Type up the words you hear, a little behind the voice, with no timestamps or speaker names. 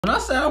When I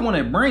said I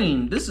wanted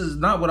brain, this is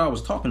not what I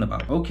was talking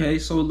about. Okay,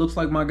 so it looks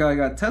like my guy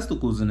got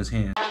testicles in his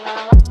hand.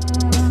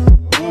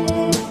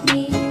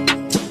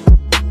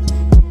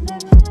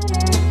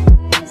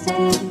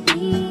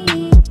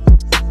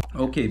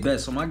 Okay, bet.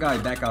 So my guy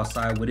back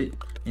outside with it,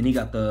 and he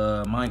got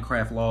the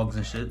Minecraft logs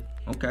and shit.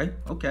 Okay,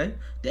 okay.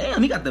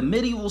 Damn, he got the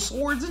medieval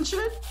swords and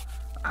shit.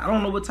 I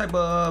don't know what type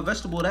of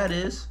vegetable that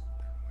is.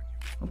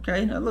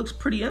 Okay, that looks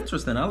pretty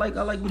interesting. I like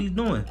what he's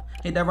doing.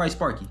 Ain't that right,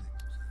 Sparky?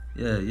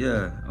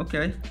 Yeah,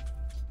 okay.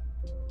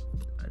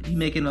 He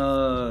making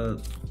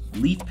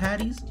leaf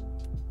patties?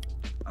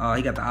 Oh,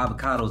 he got the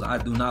avocados. I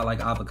do not like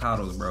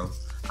avocados, bro.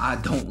 I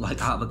don't like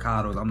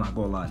avocados. I'm not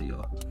gonna lie to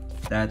y'all.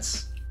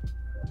 That's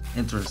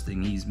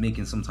interesting. He's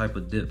making some type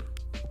of dip.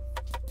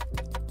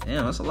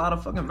 Damn, that's a lot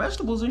of fucking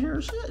vegetables in here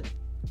and shit.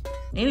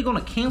 Ain't it gonna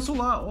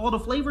cancel out all the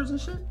flavors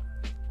and shit?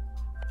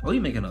 Oh, he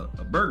making a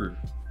burger.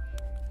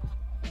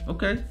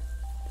 Okay.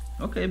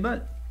 Okay,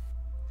 bet.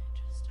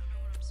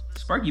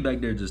 Sparky back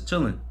there just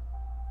chilling.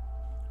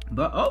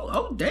 But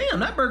oh damn,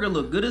 that burger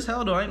look good as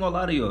hell though. I ain't gonna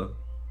lie to y'all.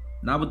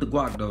 Not with the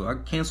guac though. I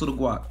cancel the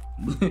guac.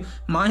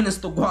 Minus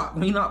the guac.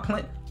 We not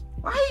playing.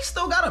 Why he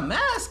still got a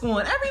mask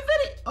on every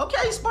video?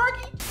 Okay,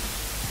 Sparky.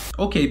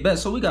 Okay, bet.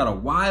 So we got a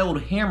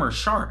wild hammer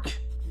shark,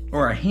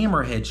 or a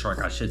hammerhead shark,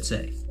 I should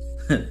say.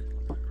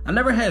 I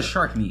never had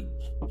shark meat.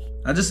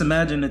 I just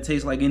imagine it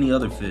tastes like any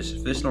other fish.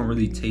 Fish don't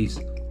really taste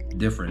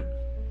different.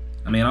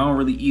 I mean, I don't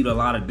really eat a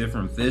lot of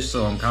different fish,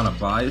 so I'm kind of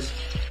biased.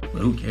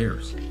 But who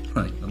cares?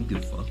 Like, I don't give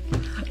a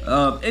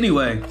fuck.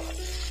 Anyway.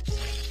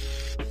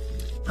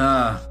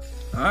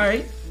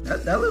 Alright.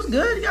 That looks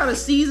good. You got a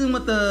season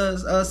with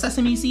the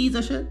sesame seeds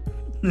and shit.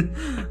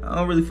 I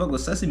don't really fuck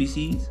with sesame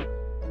seeds.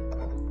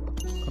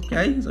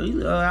 Okay, so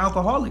he's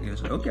alcoholic and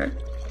shit. Okay.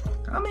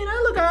 I mean,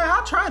 look,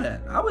 I'll try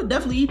that. I would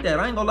definitely eat that.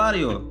 I ain't gonna lie to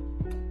y'all.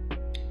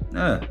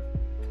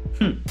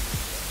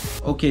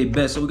 Okay,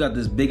 bet. So we got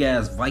this big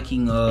ass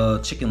Viking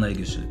chicken leg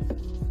and shit.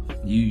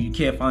 You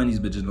can't find these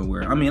bitches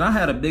nowhere. I mean, I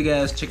had a big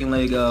ass chicken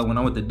leg when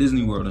I went to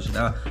Disney World and shit.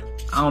 I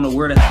don't know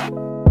where that.